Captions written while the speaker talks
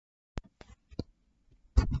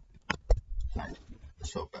Alright,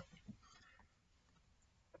 so bad.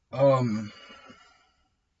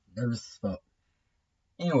 Nervous as fuck.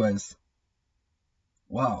 Anyways,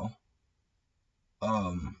 wow.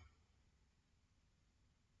 Um,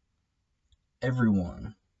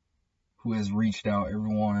 everyone who has reached out,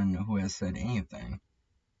 everyone who has said anything,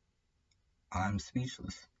 I'm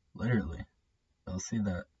speechless. Literally. They'll see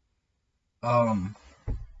that. Um,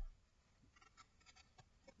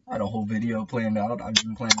 I had a whole video planned out. I've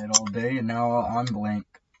been playing it all day, and now I'm blank.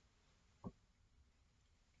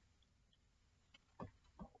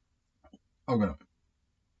 Okay.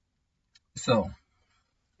 So,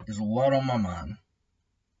 there's a lot on my mind.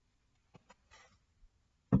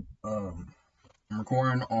 I'm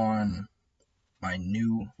recording on my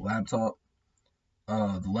new laptop.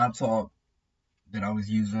 The laptop that I was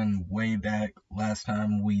using way back last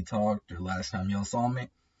time we talked, or last time y'all saw me.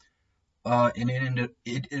 And it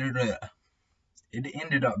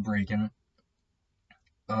ended up breaking.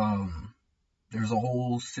 There's a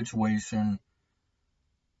whole situation,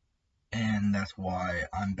 and that's why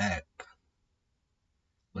I'm back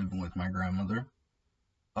living with my grandmother.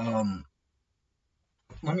 Let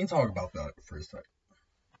me talk about that for a sec.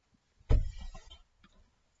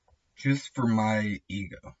 Just for my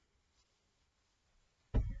ego.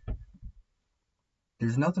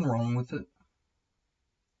 There's nothing wrong with it.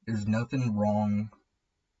 There's nothing wrong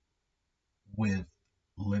with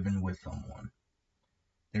living with someone.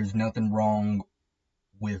 There's nothing wrong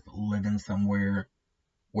with living somewhere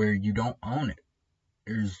where you don't own it.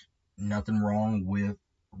 There's nothing wrong with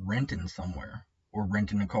renting somewhere or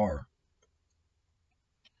renting a car.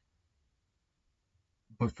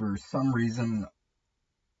 But for some reason,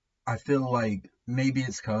 I feel like maybe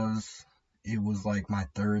it's because it was like my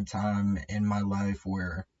third time in my life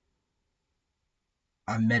where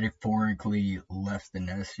I metaphorically left the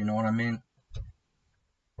nest, you know what I mean?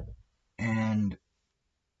 And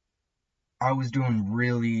I was doing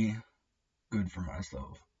really good for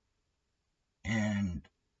myself. And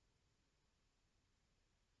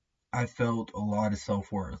I felt a lot of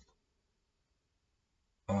self-worth.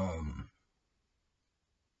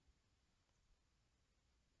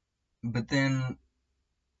 But then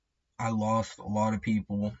I lost a lot of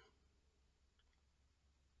people,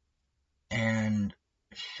 and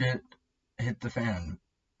shit hit the fan,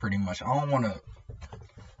 pretty much. I don't want to.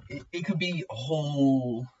 It could be a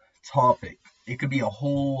whole topic. It could be a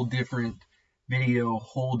whole different video,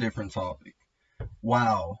 whole different topic.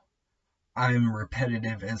 Wow, I'm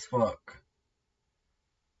repetitive as fuck.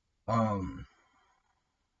 I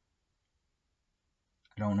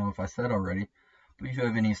don't know if I said already, but if you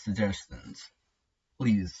have any suggestions,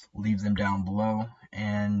 please leave them down below,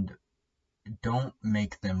 and don't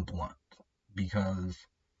make them blunt, because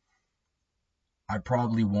I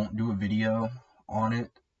probably won't do a video on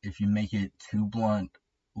it if you make it too blunt.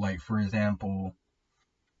 Like, for example,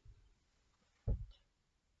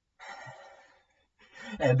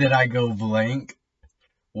 and then I go blank.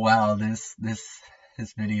 Wow, this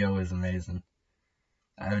video is amazing.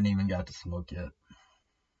 I haven't even got to smoke yet.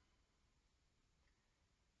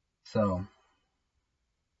 So,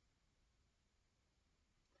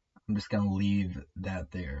 I'm just gonna leave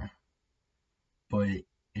that there. But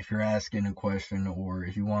if you're asking a question, or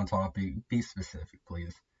if you want a topic, be specific,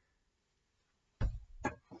 please.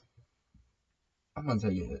 I'm gonna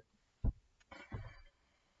take a hit.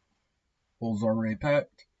 Hole's already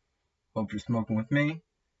packed. Hope you're smoking with me.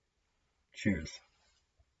 Cheers.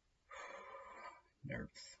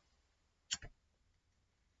 Nervous.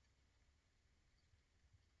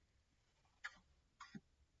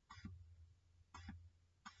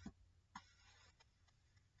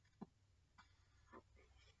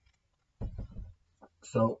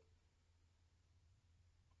 So,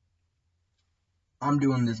 I'm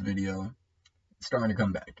doing this video. It's starting to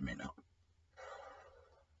come back to me now.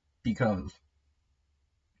 Because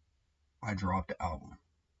I dropped the album.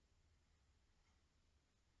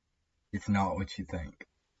 It's not what you think.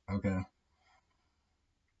 Okay?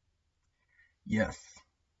 Yes.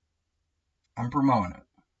 I'm promoting it.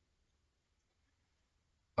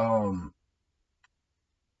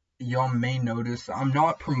 Y'all may notice I'm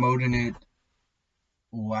not promoting it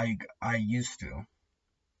like I used to.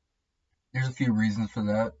 There's a few reasons for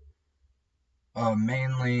that.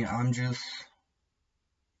 Mainly, I'm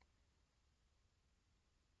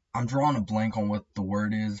drawing a blank on what the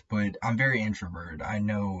word is, but I'm very introverted. I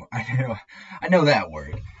know that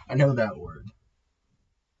word. I know that word.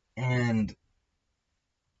 And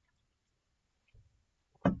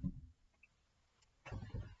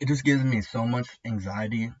it just gives me so much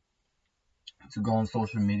anxiety to go on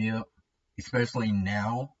social media, especially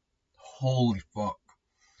now. Holy fuck.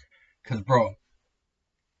 Cause bro,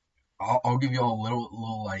 I'll give y'all a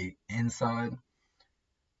little like inside.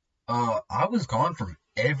 I was gone from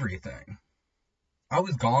everything. I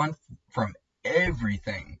was gone from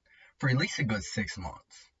everything for at least a good 6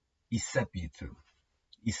 months, except YouTube.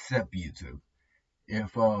 Except YouTube.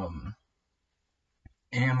 If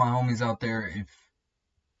any of my homies out there, if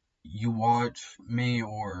you watch me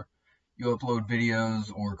or you upload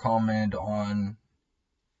videos or comment on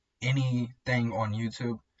anything on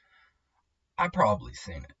YouTube, I probably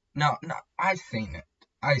seen it. No, I seen it.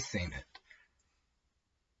 I seen it.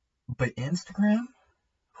 But Instagram,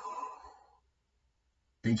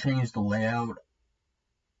 they changed the layout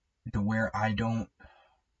to where I don't.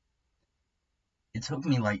 It took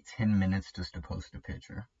me like 10 minutes just to post a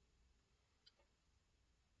picture.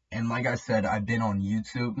 And like I said, I've been on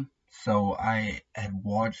YouTube, so I had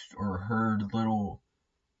watched or heard little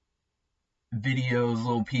videos,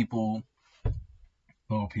 little people.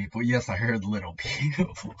 Yes, I heard little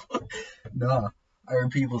people. Nah, I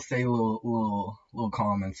heard people say little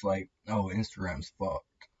comments like, "Oh, Instagram's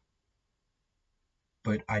fucked,"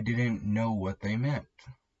 but I didn't know what they meant.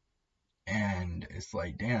 And it's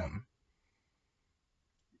like, damn,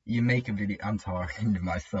 you make a video. I'm talking to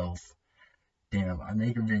myself. Damn, I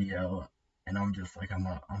make a video, and I'm just like, I'm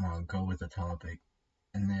gonna go with the topic,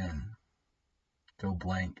 and then go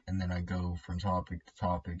blank, and then I go from topic to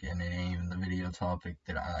topic, and it ain't even the video topic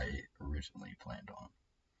that I originally planned on.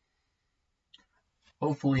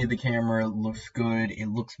 Hopefully the camera looks good. It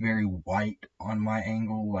looks very white on my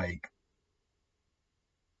angle, like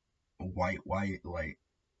white, like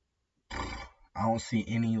I don't see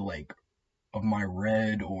any like of my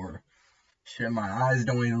red or shit. My eyes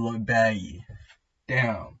don't even look baggy.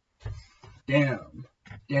 Damn,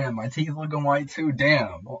 my teeth looking white too.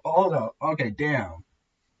 Damn, hold up. Okay, damn.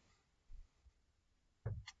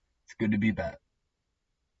 It's good to be back.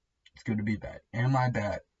 It's good to be back. Am I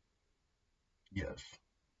back? Yes.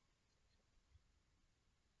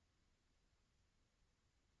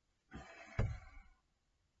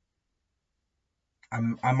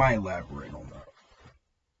 I might elaborate on that.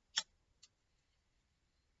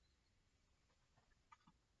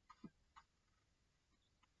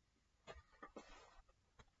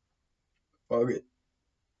 Okay.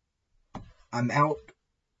 I'm out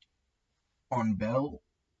on bail.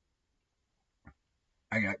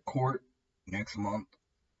 I got court next month.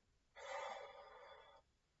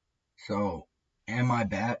 So, am I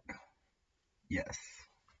back? Yes.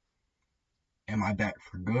 Am I back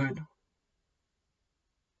for good?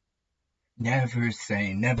 Never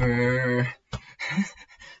say never.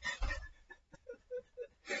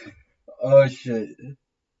 Oh shit.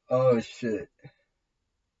 Oh shit.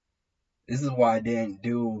 This is why I didn't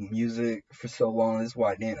do music for so long. This is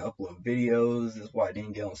why I didn't upload videos. This is why I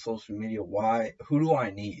didn't get on social media. Why? Who do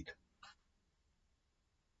I need?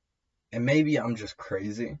 And maybe I'm just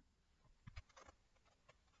crazy.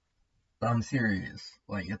 But I'm serious.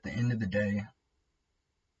 Like, at the end of the day,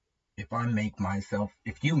 if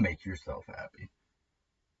you make yourself happy,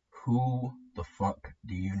 who the fuck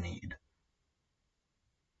do you need?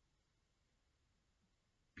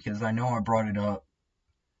 Because I know I brought it up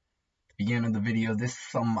at the beginning of the video. This is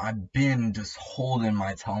something I've been just holding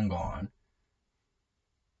my tongue on.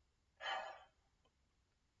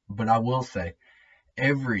 But I will say,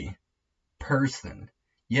 every person,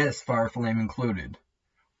 yes, Fireflame included,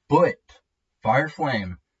 but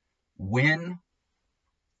Fireflame, when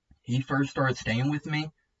he first started staying with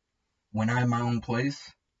me, when I had my own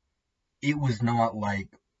place, it was not like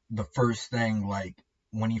the first thing, like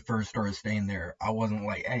when he first started staying there, I wasn't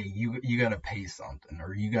like, hey, you gotta pay something,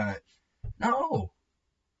 or you got, no.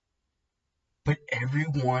 But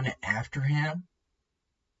everyone after him,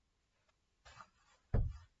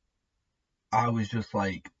 I was just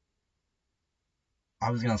like,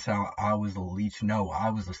 I was gonna say I was a leech. No, I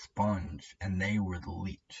was a sponge, and they were the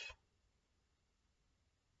leech.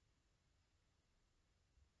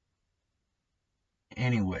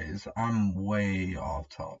 Anyways, I'm way off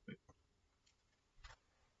topic.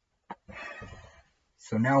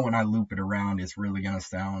 So now when I loop it around, it's really gonna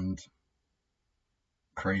sound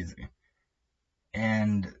crazy.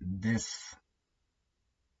 And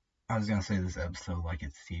I was gonna say this episode like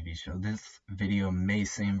it's a TV show. This video may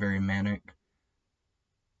seem very manic.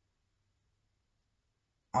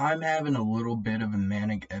 I'm having a little bit of a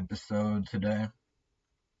manic episode today.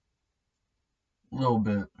 A little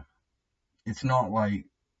bit. It's not like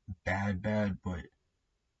bad, but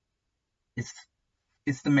it's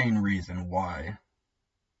the main reason why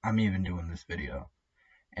I'm even doing this video.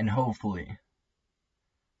 And hopefully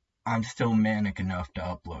I'm still manic enough to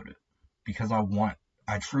upload it. Because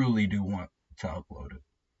I truly do want to upload it.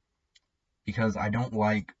 because I don't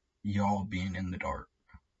like y'all being in the dark.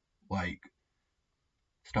 Like,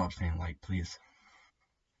 stop saying like, please.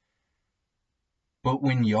 But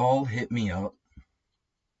when y'all hit me up,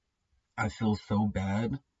 I feel so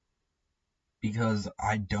bad because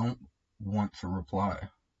I don't want to reply.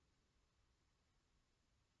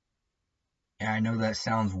 And I know that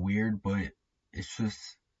sounds weird, but it's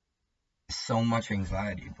just so much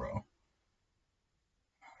anxiety, bro.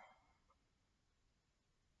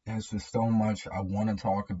 And it's just so much I want to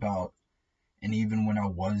talk about. And even when I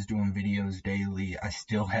was doing videos daily, I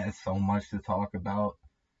still had so much to talk about.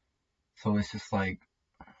 So it's just like,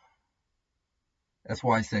 that's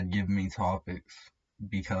why I said give me topics.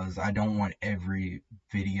 Because I don't want every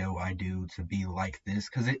video I do to be like this.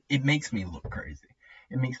 Because it makes me look crazy.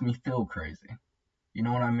 It makes me feel crazy. You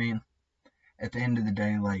know what I mean? At the end of the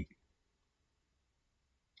day, like,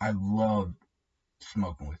 I love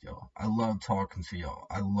smoking with y'all. I love talking to y'all.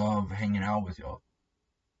 I love hanging out with y'all.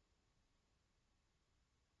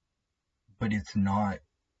 But it's not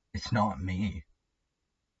me.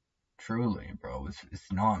 Truly, bro.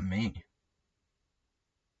 It's not me.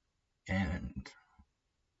 And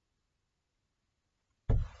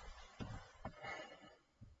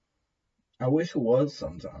I wish it was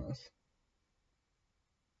sometimes.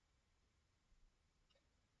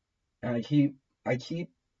 And I keep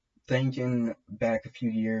thinking back a few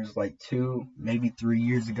years, like 2, maybe 3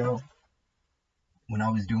 years ago, when I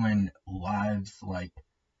was doing lives like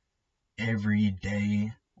every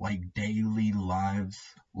day, like daily lives,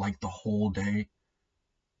 like the whole day.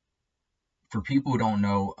 For people who don't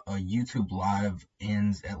know, a YouTube live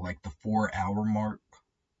ends at like the 4 hour mark.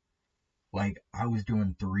 Like, I was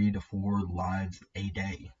doing 3 to 4 lives a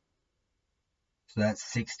day. So that's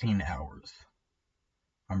 16 hours.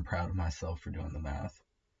 I'm proud of myself for doing the math.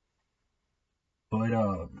 But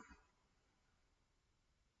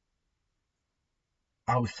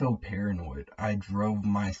I was so paranoid. I drove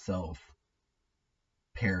myself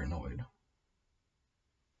paranoid.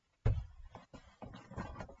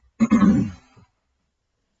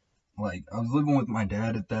 Like, I was living with my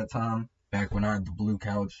dad at that time, back when I had the blue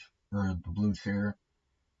couch, or the blue chair,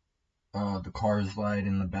 the cars light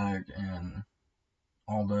in the back, and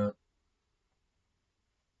all that.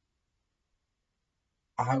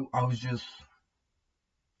 I was just,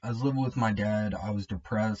 I was living with my dad. I was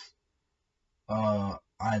depressed. I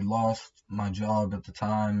lost my job at the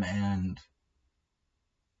time, and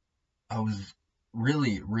I was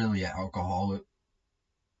really, really an alcoholic,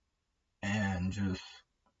 and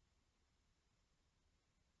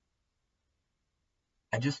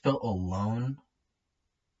I just felt alone.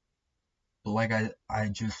 But like I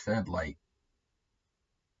just said, like,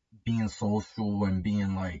 being social and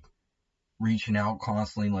being like reaching out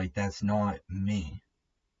constantly, like, that's not me.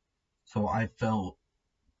 So I felt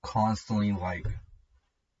constantly like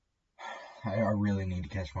I really need to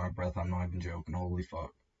catch my breath. I'm not even joking. Holy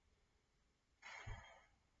fuck.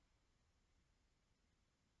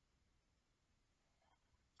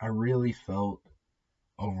 I really felt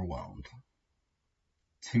overwhelmed,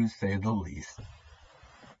 to say the least.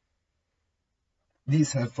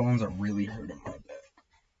 These headphones are really hurting my back.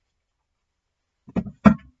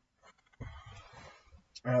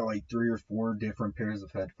 I had like 3 or 4 different pairs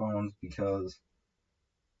of headphones because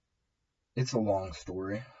it's a long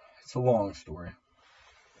story. It's a long story.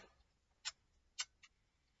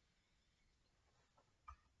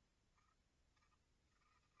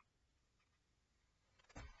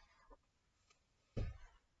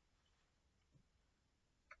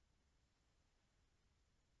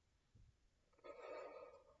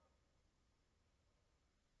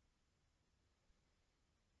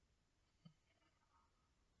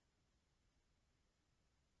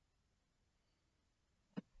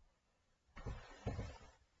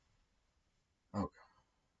 Okay,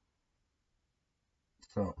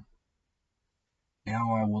 so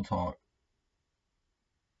now I will talk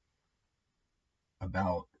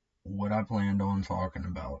about what I planned on talking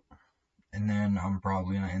about, and then I'm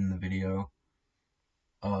probably gonna end the video.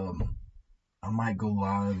 Um, I might go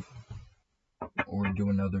live or do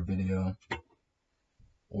another video,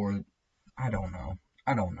 or I don't know.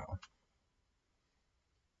 I don't know.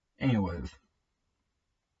 Anyways,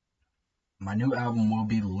 my new album will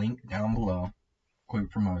be linked down below. Quick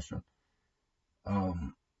promotion.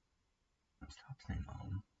 Um, stop saying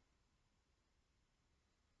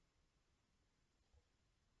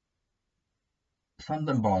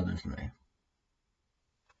something bothers me.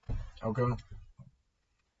 Okay.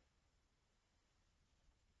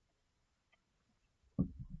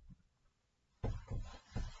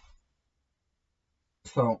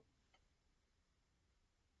 So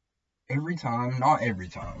every time, not every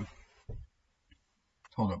time,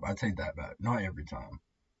 Hold up, I take that back. Not every time.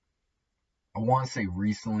 I want to say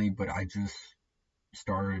recently, but I just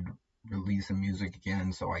started releasing music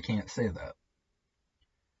again, so I can't say that.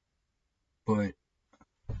 But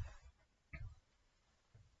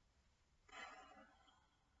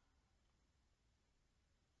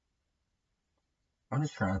I'm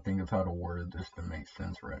just trying to think of how to word this to make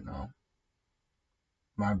sense right now.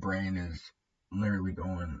 My brain is literally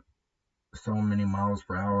going so many miles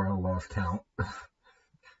per hour, I lost count.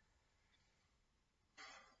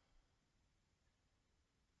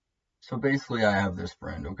 So basically, I have this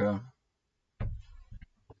friend, okay?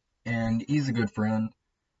 And he's a good friend.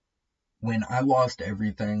 When I lost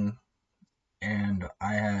everything and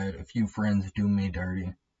I had a few friends do me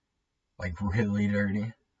dirty, like really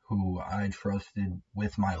dirty, who I trusted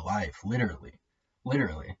with my life, literally,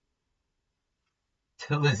 literally,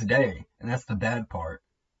 till this day. And that's the bad part.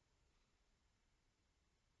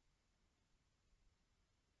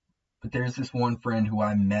 But there's this one friend who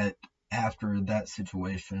I met after that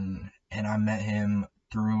situation, and I met him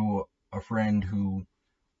through a friend who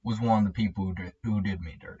was one of the people who did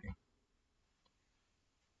me dirty.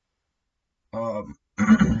 I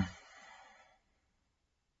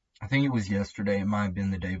think it was yesterday, it might have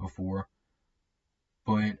been the day before,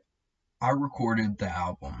 but I recorded the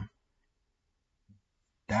album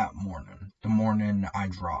that morning, the morning I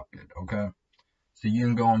dropped it, okay? So you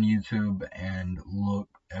can go on YouTube and look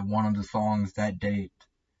at one of the songs. That date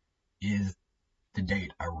is the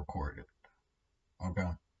date I recorded, okay?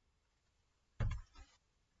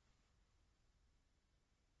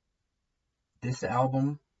 This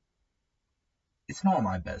album, it's not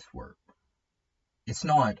my best work. It's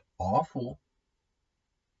not awful.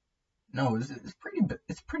 No, it's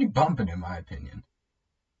pretty bumping in my opinion.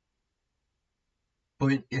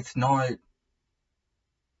 But it's not.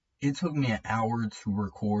 It took me an hour to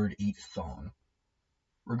record each song.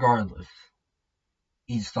 Regardless,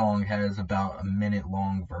 each song has about a minute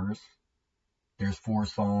long verse. There's 4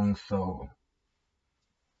 songs, so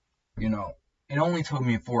it only took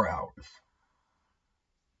me 4 hours.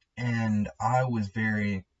 And I was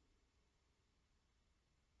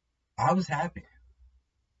happy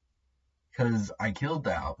because I killed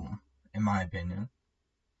the album, in my opinion.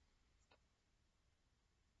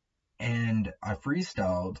 And I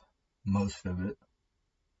freestyled most of it,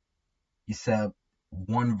 except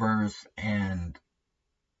one verse and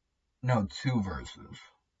no, 2 verses.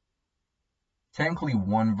 Technically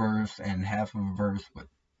one verse and half of a verse, but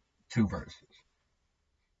 2 verses.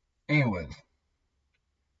 Anyways,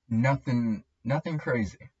 nothing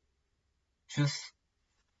crazy. Just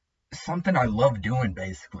something I love doing,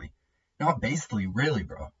 basically. Not basically, really,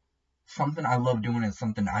 bro. Something I love doing is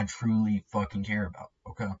something I truly fucking care about,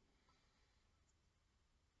 okay?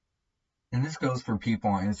 And this goes for people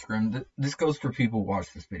on Instagram. This goes for people who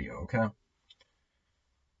watch this video, okay?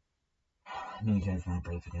 I need to catch my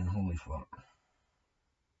breath again. Holy fuck.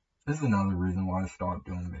 This is another reason why I stopped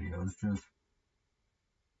doing videos. Just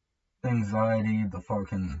the anxiety, the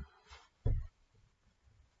fucking.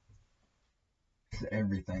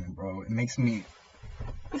 Everything, bro. It makes me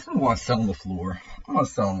want to sit on the floor. I want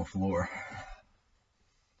to sit on the floor.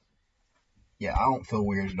 Yeah, I don't feel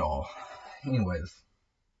weird at all. Anyways,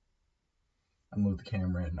 I move the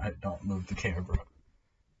camera and I don't move the camera.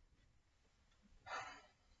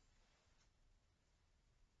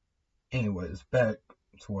 Anyways, back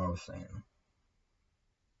to what I was saying.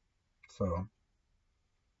 So,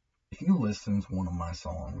 if you listen to one of my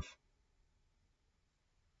songs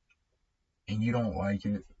and you don't like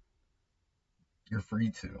it, you're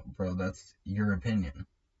free to, bro. That's your opinion.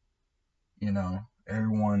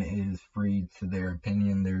 Everyone is free to their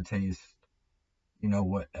opinion, their taste,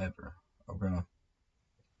 whatever. Okay?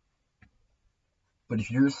 But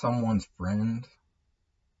if you're someone's friend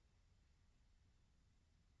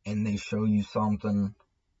and they show you something,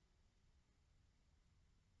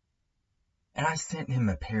 and I sent him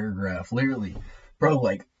a paragraph, literally, bro,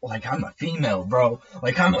 like I'm a female, bro,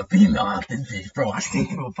 like I'm a female out this bitch, bro. I sent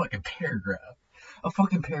him a fucking paragraph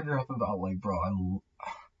about, like, bro,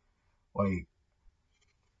 like,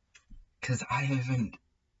 cause I haven't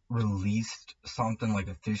released something, like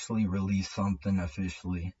officially released something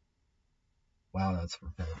officially. Wow, that's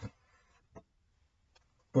repetitive.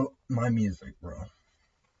 But my music, bro,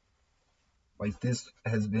 like, this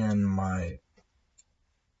has been my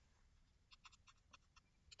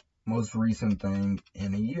most recent thing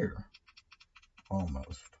in a year,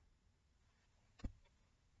 almost.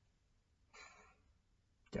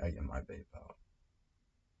 Gotta get my vape out.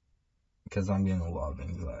 Because I'm getting a lot of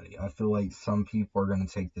anxiety. I feel like some people are going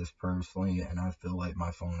to take this personally, and I feel like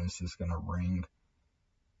my phone is just going to ring.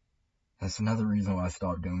 That's another reason why I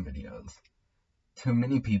stopped doing videos. Too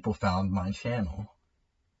many people found my channel.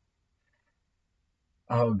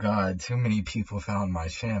 Oh god, too many people found my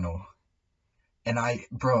channel. And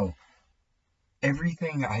bro,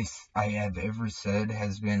 everything I have ever said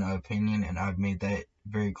has been an opinion, and I've made that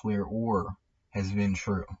very clear, or has been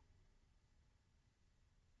true.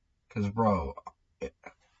 Cause bro,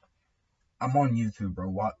 I'm on YouTube, bro.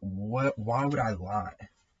 Why would I lie?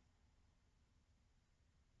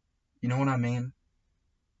 You know what I mean?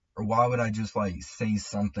 Or why would I just like say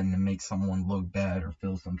something to make someone look bad or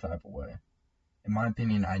feel some type of way? In my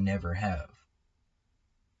opinion, I never have.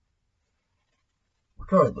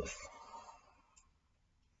 Regardless.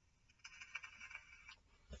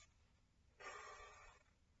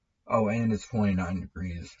 Oh, and it's 29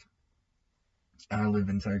 degrees. I live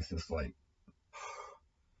in Texas, like,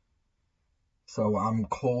 so I'm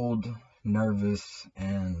cold, nervous,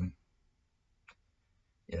 and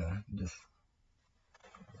yeah, just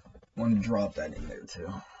wanted to drop that in there too.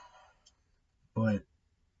 But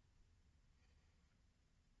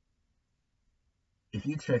if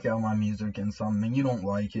you check out my music and something and you don't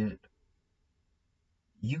like it,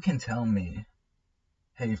 you can tell me,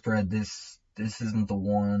 hey Fred, this isn't the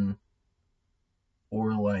one.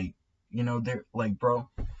 Or like, they're like, bro,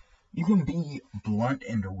 you can be blunt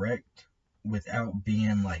and direct without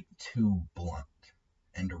being like too blunt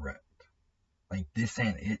and direct. Like, this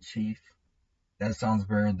ain't it, chief. That sounds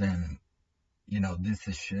better than, this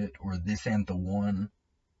is shit, or this ain't the one.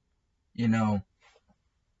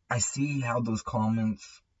 I see how those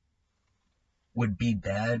comments would be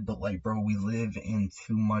bad, but like, bro, we live in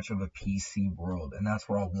too much of a PC world, and that's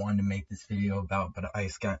what I wanted to make this video about, but I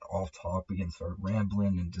just got off topic and started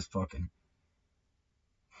rambling and just fucking.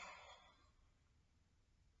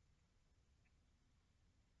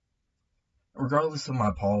 Regardless of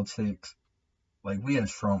my politics, like, we had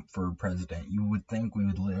Trump for president, you would think we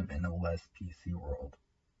would live in a less PC world.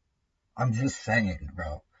 I'm just saying,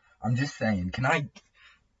 bro. I'm just saying. Can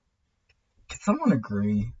someone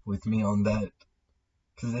agree with me on that?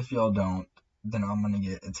 Because if y'all don't, then I'm gonna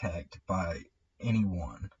get attacked by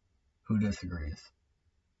anyone who disagrees.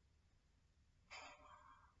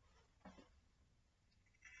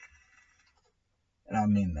 And I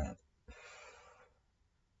mean that.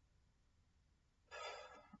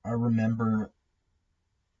 I remember,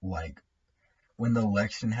 like, when the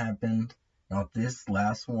election happened, not this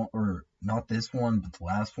last one, or not this one, but the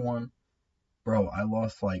last one, bro, I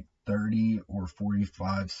lost like 30 or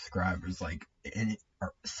 45 subscribers, like,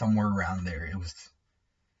 or somewhere around there. It was,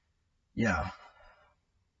 yeah.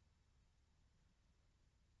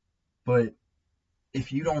 But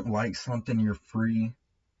if you don't like something, you're free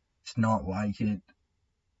to not like it.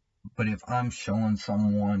 But if I'm showing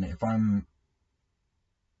someone, if I'm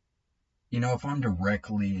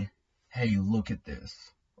directly, hey, look at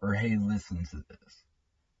this, or hey, listen to this,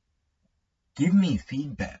 give me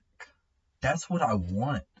feedback. That's what I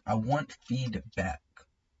want. I want feedback.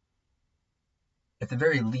 At the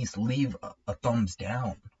very least, leave a thumbs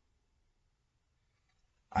down.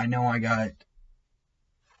 I know I got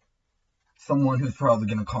someone who's probably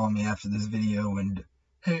gonna call me after this video and,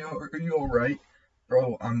 hey, are you alright?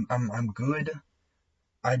 Bro, I'm good.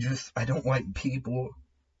 I don't like people,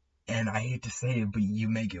 and I hate to say it, but you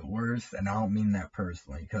make it worse, and I don't mean that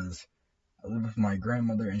personally, because I live with my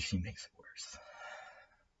grandmother and she makes it worse.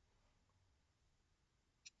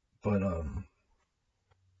 But,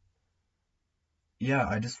 yeah,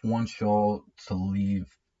 I just want y'all to leave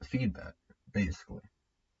feedback, basically.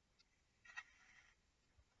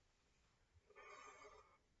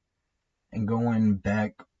 And going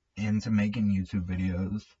back into making YouTube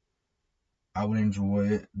videos, I would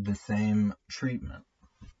enjoy the same treatment.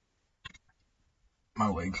 My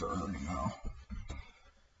legs are hurting now.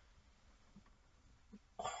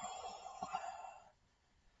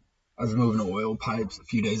 I was moving oil pipes a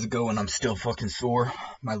few days ago and I'm still fucking sore.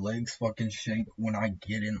 My legs fucking shake when I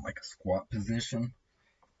get in like a squat position.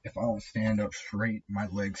 If I don't stand up straight, my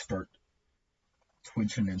legs start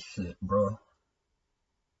twitching and shit, bro.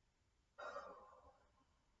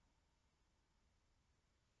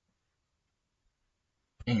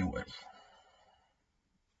 Anyways,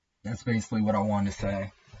 that's basically what I wanted to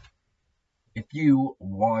say. If you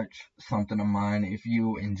watch something of mine, if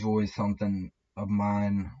you enjoy something of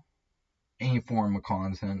mine, any form of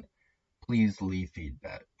content, please leave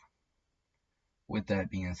feedback. With that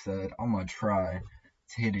being said, I'm gonna try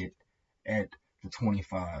to hit it at the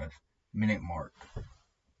 25-minute mark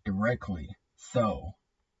directly. So,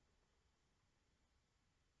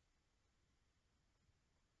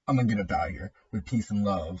 I'm gonna get up out of here with peace and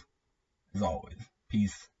love, as always.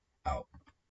 Peace out.